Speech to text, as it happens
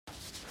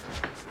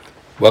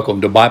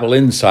Welcome to Bible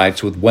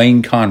Insights with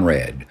Wayne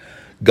Conrad.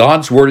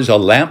 God's Word is a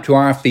lamp to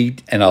our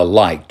feet and a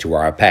light to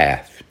our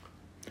path.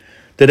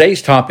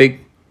 Today's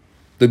topic,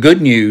 the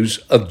good news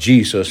of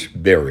Jesus'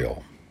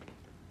 burial.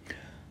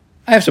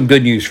 I have some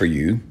good news for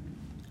you.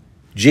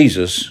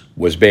 Jesus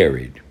was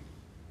buried.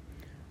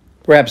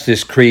 Perhaps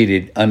this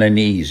created an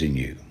unease in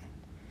you.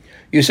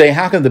 You say,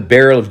 how can the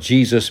burial of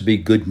Jesus be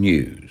good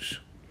news?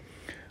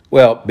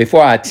 Well,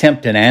 before I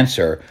attempt an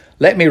answer,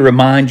 let me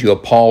remind you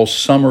of Paul's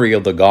summary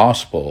of the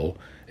gospel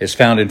as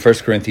found in 1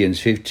 Corinthians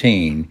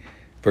 15,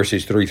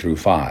 verses 3 through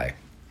 5.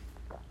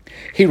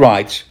 He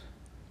writes,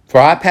 "For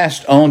I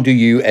passed on to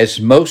you as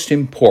most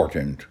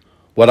important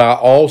what I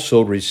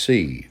also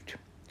received,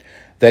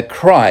 that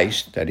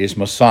Christ, that is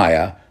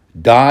Messiah,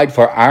 died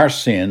for our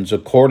sins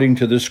according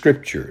to the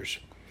Scriptures,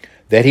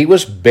 that he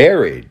was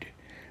buried,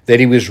 that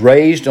he was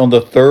raised on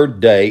the third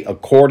day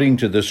according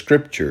to the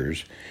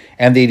Scriptures,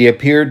 and that he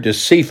appeared to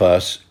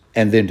Cephas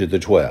and then to the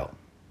 12.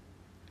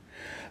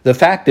 The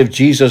fact of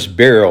Jesus'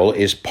 burial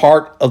is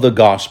part of the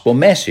gospel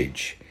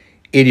message.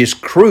 It is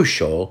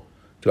crucial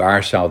to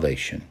our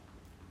salvation.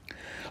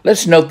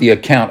 Let's note the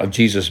account of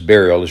Jesus'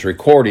 burial is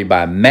recorded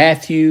by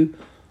Matthew,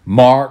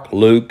 Mark,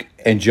 Luke,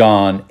 and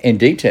John in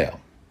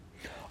detail.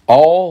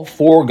 All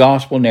four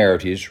gospel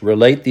narratives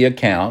relate the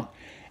account,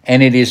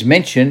 and it is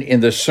mentioned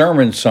in the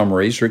sermon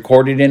summaries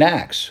recorded in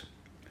Acts.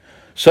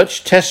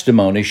 Such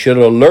testimony should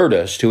alert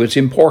us to its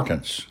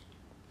importance.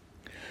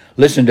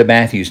 Listen to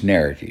Matthew's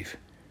narrative.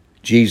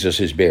 Jesus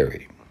is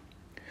buried.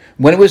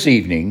 When it was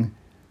evening,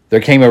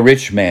 there came a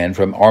rich man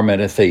from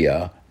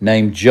Arimathea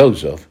named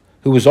Joseph,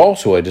 who was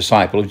also a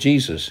disciple of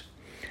Jesus.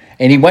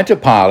 And he went to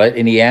Pilate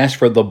and he asked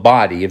for the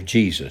body of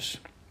Jesus.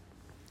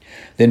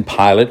 Then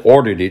Pilate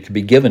ordered it to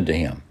be given to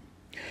him.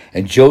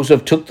 And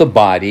Joseph took the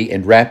body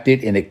and wrapped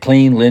it in a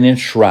clean linen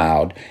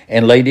shroud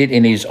and laid it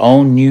in his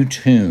own new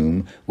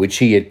tomb, which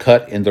he had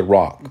cut in the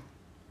rock.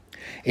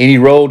 And he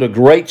rolled a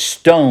great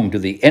stone to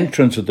the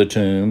entrance of the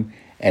tomb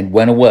and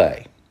went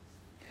away.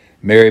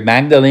 Mary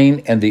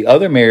Magdalene and the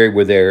other Mary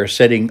were there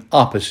sitting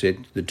opposite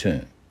the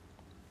tomb.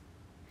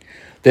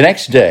 The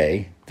next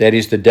day, that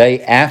is the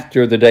day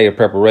after the day of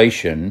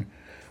preparation,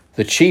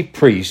 the chief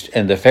priests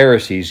and the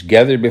Pharisees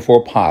gathered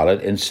before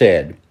Pilate and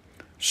said,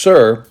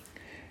 "Sir,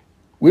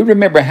 we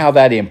remember how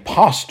that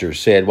impostor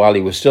said while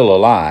he was still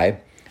alive,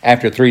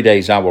 'After 3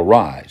 days I will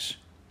rise.'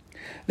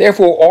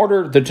 Therefore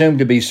order the tomb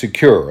to be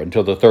secure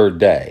until the third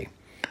day,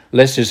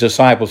 lest his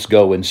disciples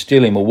go and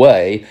steal him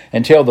away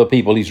and tell the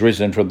people he's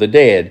risen from the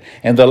dead,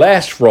 and the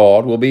last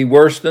fraud will be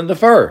worse than the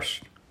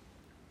first."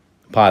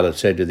 Pilate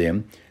said to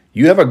them,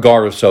 "You have a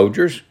guard of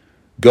soldiers.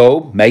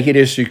 Go, make it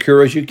as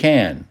secure as you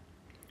can."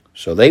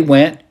 So they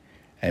went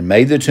and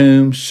made the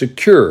tomb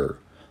secure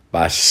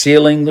by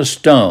sealing the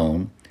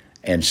stone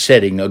and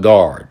setting a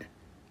guard.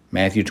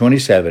 Matthew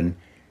 27,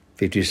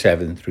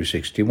 57 through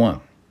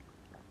 61.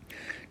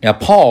 Now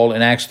Paul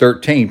in Acts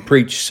 13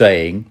 preached,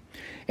 saying,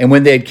 "And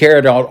when they had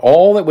carried out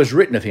all that was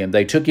written of him,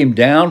 they took him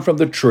down from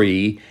the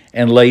tree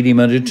and laid him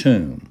in a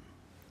tomb.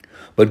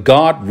 But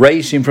God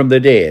raised him from the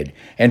dead,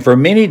 and for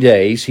many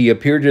days he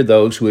appeared to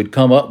those who had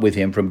come up with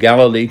him from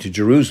Galilee to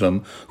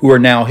Jerusalem, who are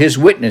now his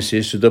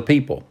witnesses to the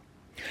people.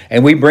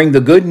 And we bring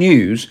the good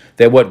news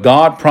that what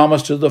God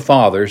promised to the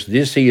fathers,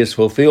 this he has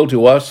fulfilled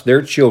to us,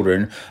 their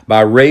children,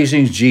 by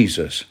raising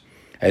Jesus.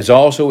 As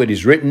also it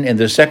is written in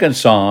the second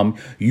Psalm,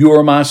 'You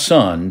are my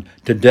son,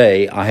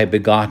 today I have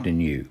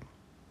begotten you.'"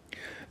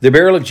 The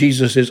burial of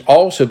Jesus is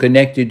also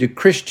connected to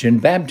Christian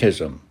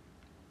baptism.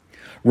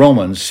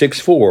 Romans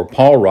 6:4,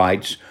 Paul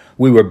writes,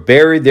 "We were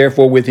buried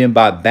therefore with him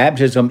by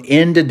baptism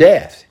into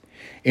death,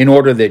 in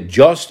order that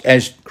just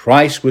as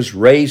Christ was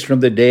raised from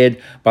the dead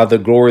by the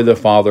glory of the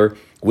Father,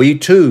 we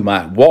too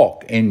might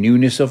walk in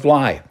newness of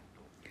life."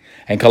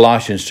 And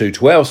Colossians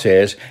 2:12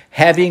 says,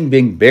 "Having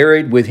been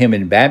buried with him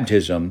in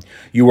baptism,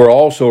 you were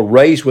also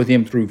raised with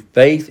him through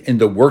faith in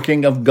the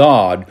working of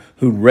God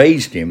who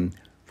raised him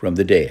from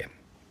the dead."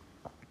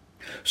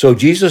 So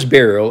Jesus'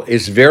 burial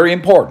is very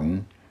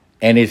important,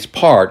 and it's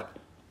part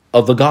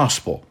of the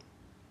gospel.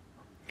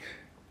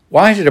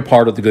 Why is it a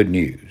part of the good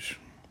news?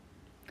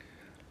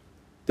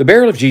 The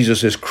burial of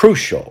Jesus is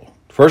crucial,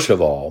 first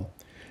of all,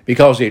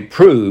 because it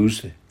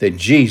proves that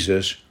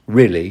Jesus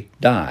really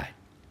died.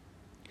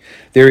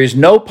 There is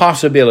no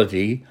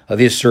possibility of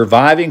his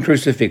surviving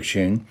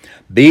crucifixion,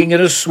 being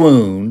in a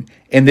swoon,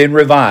 and then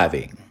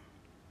reviving.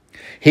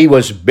 He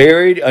was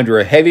buried under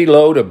a heavy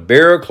load of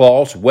burial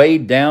cloths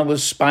weighed down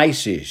with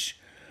spices.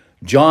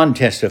 John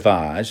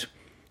testifies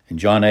in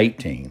John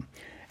 18,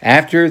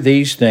 "After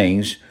these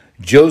things,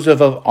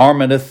 Joseph of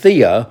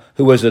Arimathea,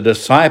 who was a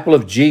disciple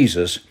of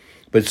Jesus,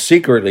 but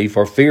secretly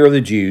for fear of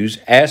the Jews,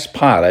 asked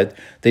Pilate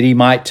that he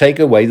might take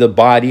away the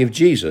body of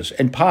Jesus,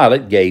 and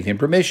Pilate gave him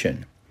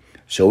permission.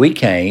 So he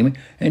came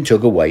and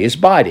took away his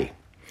body.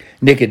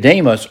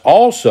 Nicodemus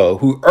also,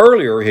 who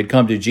earlier had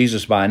come to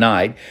Jesus by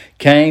night,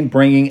 came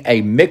bringing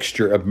a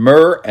mixture of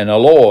myrrh and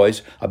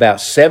aloes,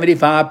 about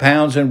 75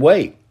 pounds in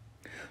weight.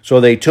 So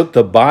they took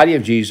the body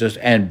of Jesus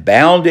and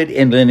bound it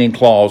in linen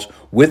cloths,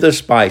 with the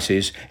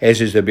spices,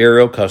 as is the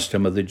burial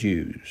custom of the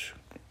Jews.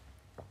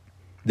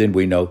 Then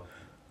we know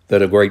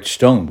that a great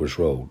stone was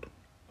rolled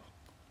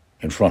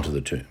in front of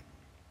the tomb.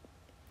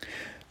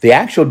 The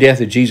actual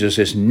death of Jesus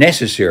is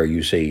necessary,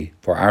 you see,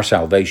 for our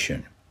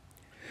salvation,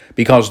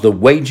 because the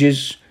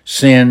wages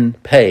sin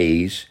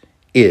pays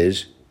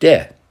is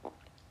death.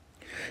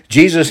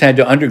 Jesus had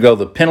to undergo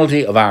the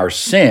penalty of our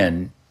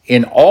sin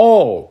in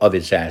all of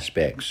its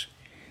aspects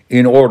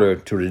in order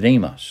to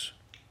redeem us.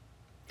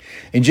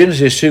 In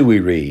Genesis 2 we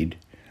read,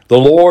 "The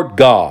Lord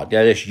God,"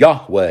 that is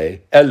Yahweh,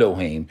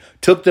 Elohim,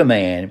 "took the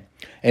man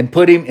and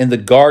put him in the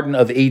Garden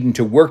of Eden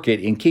to work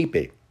it and keep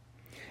it.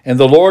 And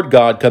the Lord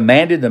God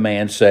commanded the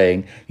man,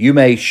 saying, You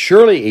may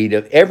surely eat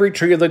of every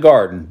tree of the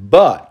garden,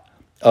 but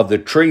of the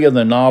tree of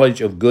the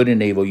knowledge of good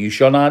and evil you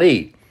shall not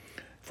eat,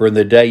 for in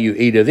the day you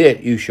eat of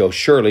it you shall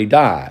surely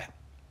die."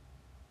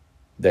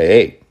 They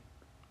ate.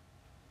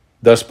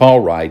 Thus Paul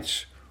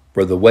writes,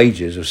 "For the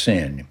wages of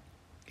sin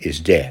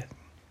is death."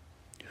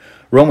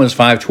 Romans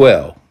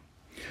 5:12,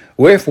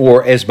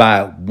 "Wherefore, as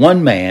by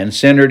one man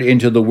sin entered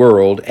into the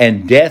world,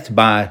 and death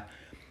by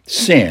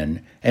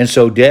sin, and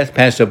so death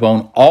passed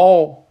upon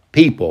all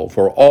people,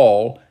 for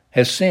all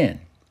has sinned."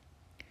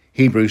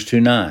 Hebrews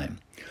 2:9,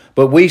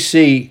 "But we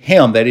see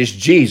him," that is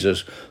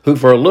Jesus, "who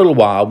for a little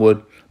while was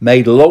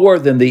made lower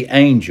than the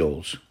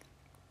angels,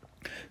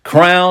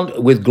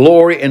 crowned with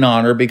glory and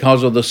honor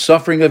because of the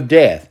suffering of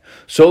death,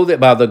 so that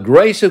by the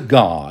grace of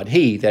God,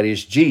 he," that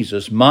is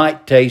Jesus,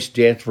 "might taste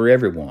death for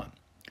everyone.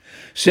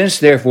 Since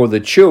therefore the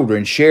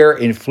children share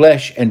in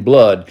flesh and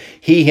blood,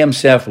 he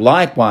himself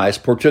likewise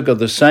partook of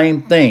the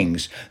same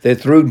things, that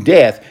through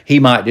death he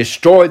might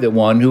destroy the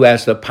one who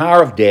has the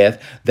power of death,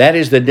 that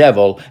is the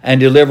devil,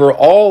 and deliver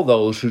all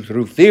those who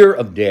through fear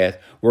of death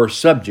were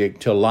subject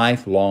to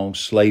lifelong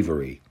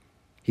slavery."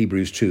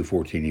 Hebrews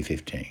 2:14 and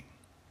 15.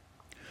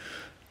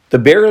 The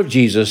burial of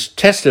Jesus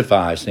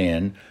testifies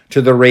then to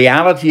the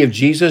reality of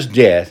Jesus'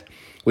 death,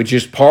 which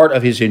is part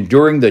of his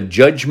enduring the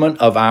judgment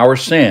of our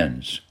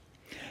sins.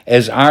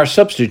 As our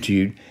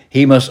substitute,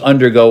 he must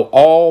undergo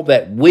all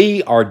that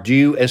we are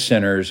due as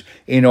sinners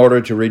in order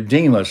to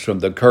redeem us from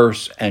the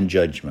curse and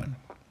judgment.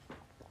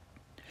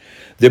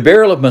 The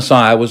burial of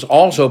Messiah was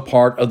also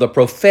part of the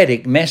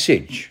prophetic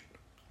message.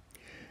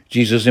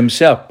 Jesus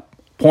himself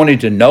pointed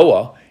to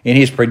Noah in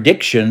his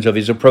predictions of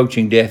his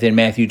approaching death in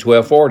Matthew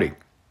 12:40.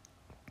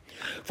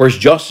 "For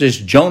just as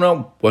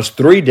Jonah was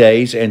 3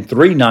 days and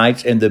 3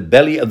 nights in the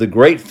belly of the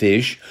great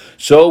fish,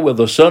 so will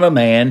the Son of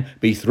Man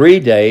be 3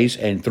 days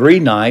and 3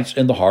 nights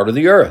in the heart of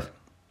the earth."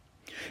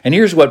 And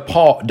here's what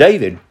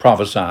David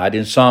prophesied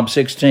in Psalm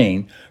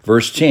 16,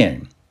 verse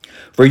 10.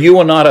 "For you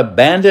will not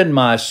abandon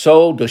my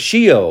soul to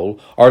Sheol,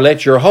 or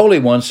let your Holy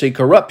One see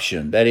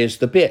corruption," that is,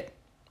 the pit.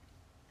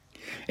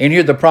 And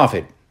here the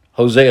prophet,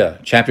 Hosea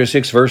chapter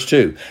 6, verse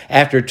 2.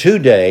 "After 2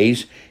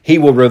 days he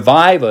will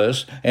revive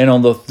us, and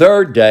on the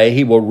 3rd day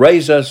he will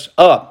raise us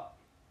up,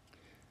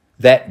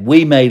 that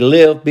we may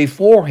live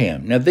before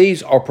him." Now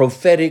these are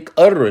prophetic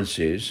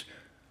utterances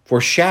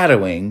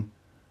foreshadowing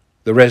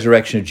the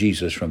resurrection of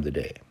Jesus from the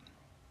dead.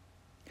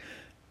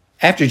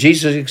 After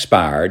Jesus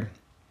expired,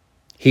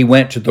 he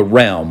went to the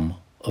realm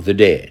of the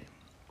dead.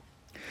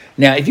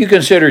 Now, if you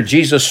consider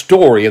Jesus'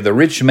 story of the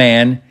rich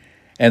man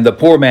and the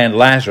poor man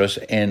Lazarus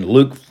in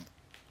Luke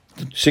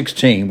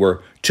 16, where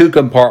 2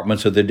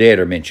 compartments of the dead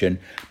are mentioned,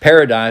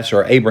 paradise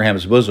or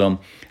Abraham's bosom,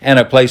 and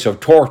a place of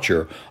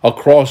torture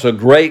across a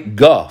great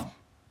gulf,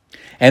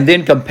 and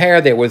then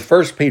compare that with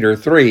 1 Peter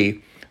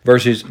 3,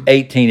 verses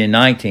 18 and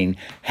 19,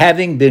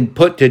 "Having been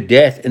put to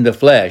death in the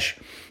flesh,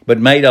 but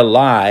made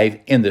alive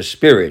in the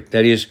spirit,"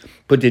 that is,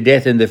 put to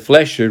death in the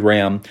fleshly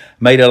realm,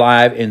 made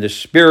alive in the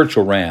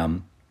spiritual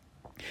realm,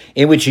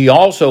 "in which he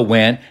also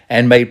went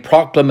and made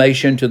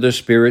proclamation to the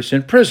spirits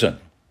in prison."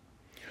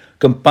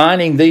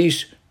 Combining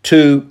these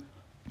 2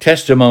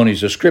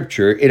 testimonies of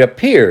Scripture, it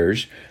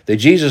appears that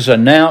Jesus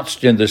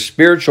announced in the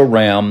spiritual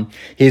realm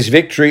his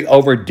victory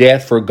over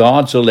death for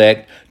God's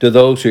elect to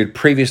those who had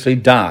previously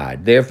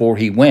died. Therefore,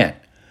 he went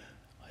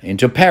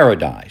into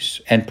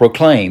paradise and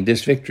proclaimed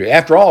this victory.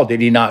 After all,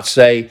 did he not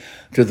say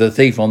to the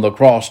thief on the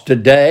cross,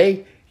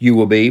 "Today you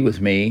will be with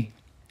me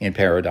in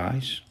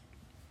paradise"?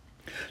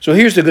 So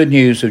here's the good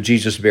news of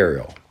Jesus'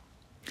 burial.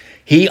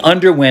 He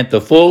underwent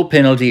the full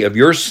penalty of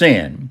your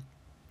sin,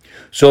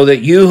 so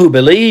that you who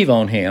believe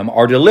on him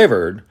are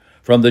delivered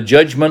from the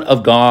judgment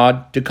of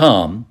God to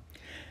come.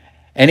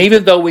 And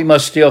even though we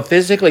must still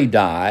physically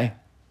die,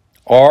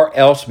 or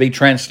else be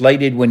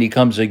translated when he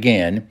comes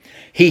again,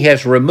 he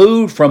has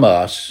removed from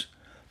us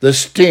the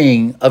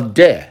sting of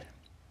death,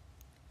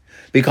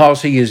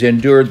 because he has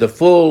endured the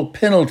full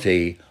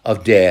penalty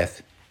of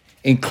death,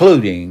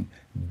 including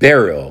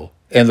burial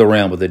in the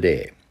realm of the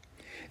dead.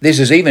 This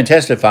is even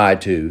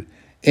testified to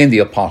in the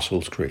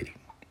Apostles' Creed.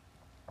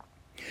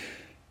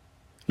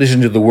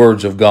 Listen to the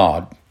words of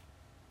God.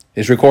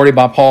 It's recorded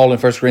by Paul in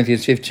 1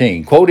 Corinthians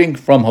 15, quoting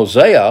from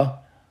Hosea,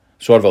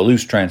 sort of a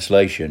loose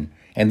translation,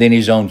 and then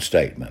his own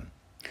statement.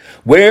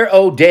 "Where,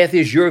 O death,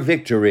 is your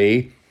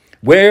victory?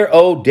 Where,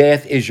 O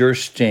death, is your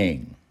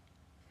sting?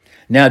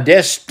 Now,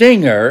 death's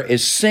stinger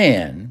is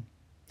sin,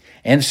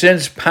 and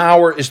sin's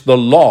power is the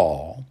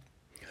law.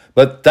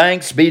 But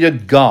thanks be to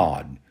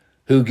God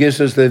who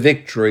gives us the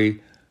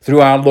victory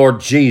through our Lord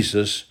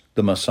Jesus,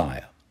 the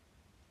Messiah.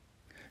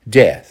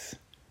 Death,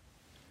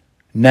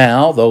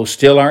 now, though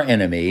still our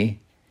enemy,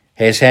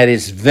 has had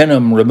its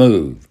venom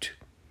removed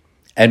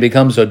and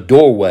becomes a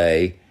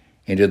doorway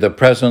into the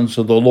presence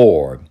of the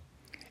Lord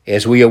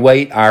as we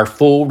await our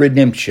full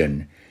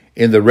redemption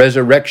in the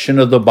resurrection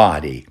of the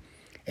body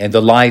and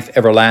the life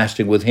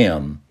everlasting with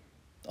Him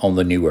on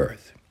the new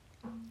earth.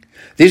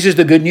 This is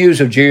the good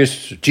news of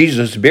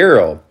Jesus'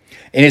 burial,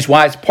 and it's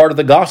why it's part of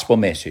the gospel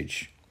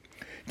message.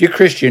 Dear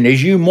Christian,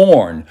 as you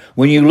mourn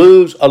when you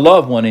lose a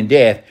loved one in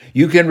death,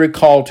 you can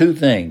recall two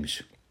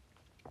things.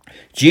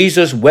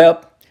 Jesus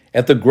wept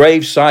at the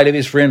graveside of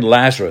his friend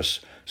Lazarus,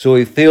 so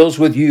he feels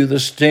with you the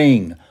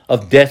sting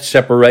of death's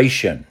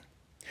separation.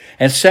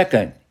 And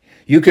second,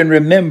 you can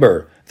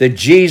remember that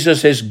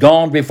Jesus has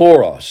gone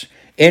before us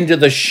into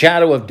the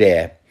shadow of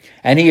death,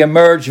 and he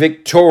emerged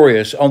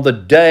victorious on the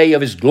day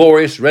of his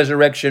glorious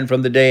resurrection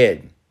from the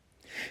dead.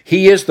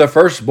 He is the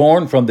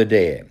firstborn from the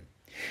dead.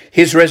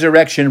 His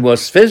resurrection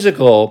was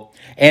physical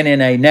and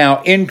in a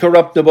now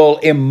incorruptible,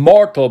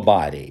 immortal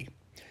body,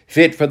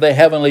 fit for the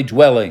heavenly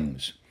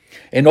dwellings,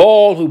 and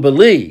all who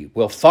believe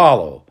will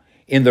follow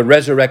in the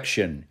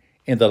resurrection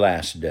in the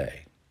last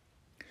day.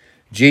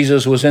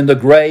 Jesus was in the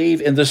grave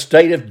in the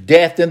state of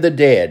death and the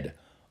dead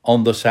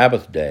on the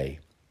Sabbath day.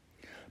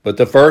 But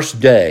the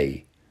first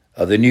day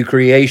of the new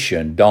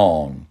creation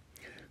dawned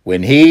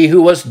when he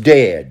who was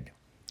dead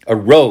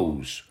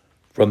arose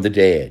from the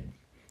dead.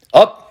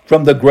 Up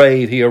from the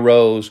grave he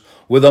arose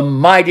with a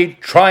mighty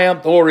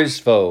triumph o'er his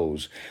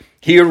foes.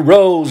 He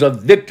arose a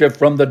victor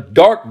from the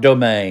dark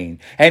domain,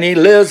 and he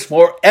lives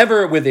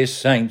forever with his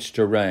saints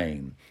to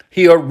reign.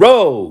 He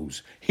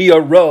arose.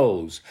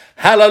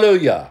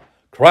 Hallelujah.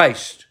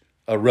 Christ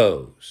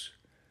arose.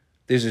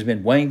 This has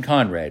been Wayne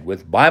Conrad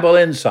with Bible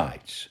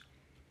Insights.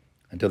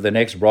 Until the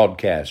next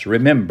broadcast,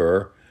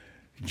 remember,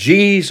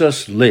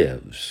 Jesus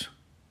lives.